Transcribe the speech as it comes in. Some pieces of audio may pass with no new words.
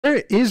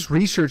There is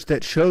research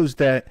that shows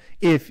that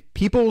if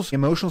people's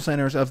emotional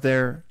centers of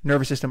their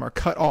nervous system are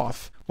cut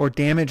off or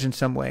damaged in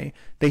some way,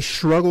 they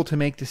struggle to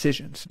make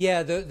decisions.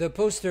 Yeah, the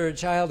poster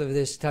child of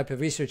this type of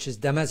research is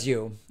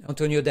Damasio.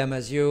 Antonio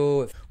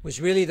Damasio was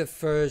really the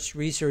first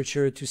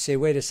researcher to say,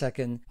 wait a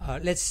second,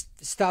 let's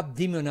stop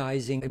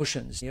demonizing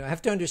emotions. I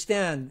have to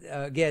understand,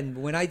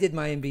 again, when I did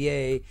my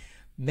MBA,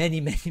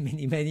 many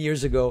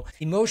years ago,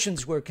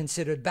 emotions were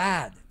considered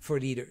bad for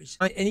leaders.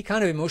 Any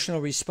kind of emotional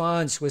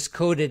response was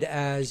coded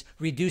as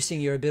reducing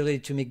your ability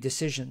to make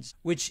decisions,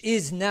 which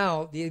is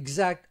now the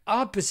exact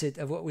opposite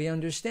of what we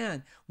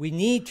understand. We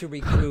need to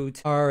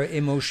recruit our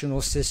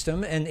emotional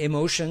system, and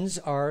emotions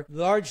are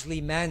largely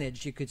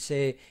managed, you could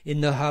say, in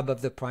the hub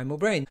of the primal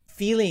brain.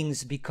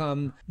 Feelings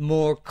become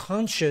more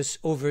conscious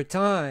over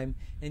time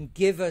and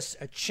give us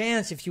a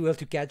chance, if you will,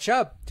 to catch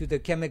up to the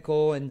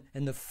chemical and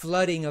the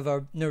flooding of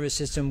our nervous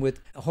system with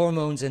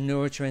hormones and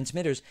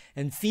neurotransmitters.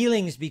 And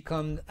feelings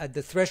become, at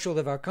the threshold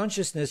of our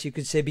consciousness, you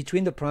could say,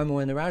 between the primal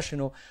and the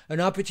rational,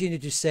 an opportunity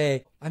to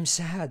say, I'm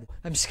sad,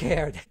 I'm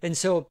scared. And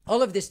so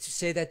all of this to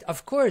say that,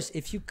 of course,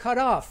 if you cut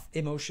off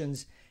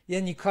emotions,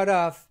 then you cut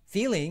off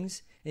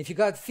feelings. If you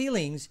got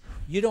feelings,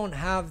 you don't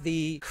have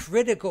the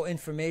critical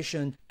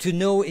information to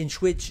know in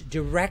which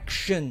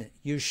direction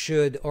you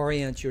should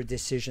orient your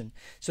decision.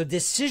 So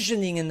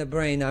decisioning in the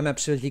brain, I'm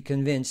absolutely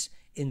convinced,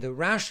 in the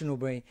rational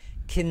brain,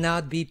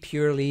 cannot be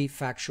purely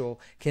factual,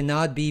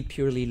 cannot be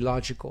purely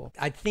logical.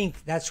 I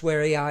think that's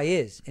where AI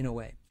is, in a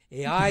way.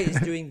 AI is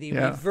doing the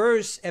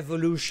reverse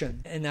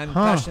evolution. And I'm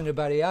passionate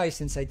about AI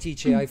since I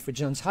teach AI for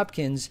Johns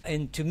Hopkins.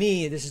 And to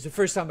me, this is the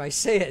first time I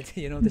say it.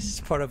 This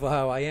is part of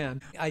how I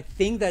am. I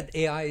think that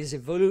AI is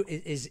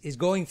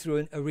going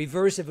through a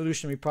reverse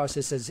evolutionary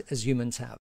process as humans have.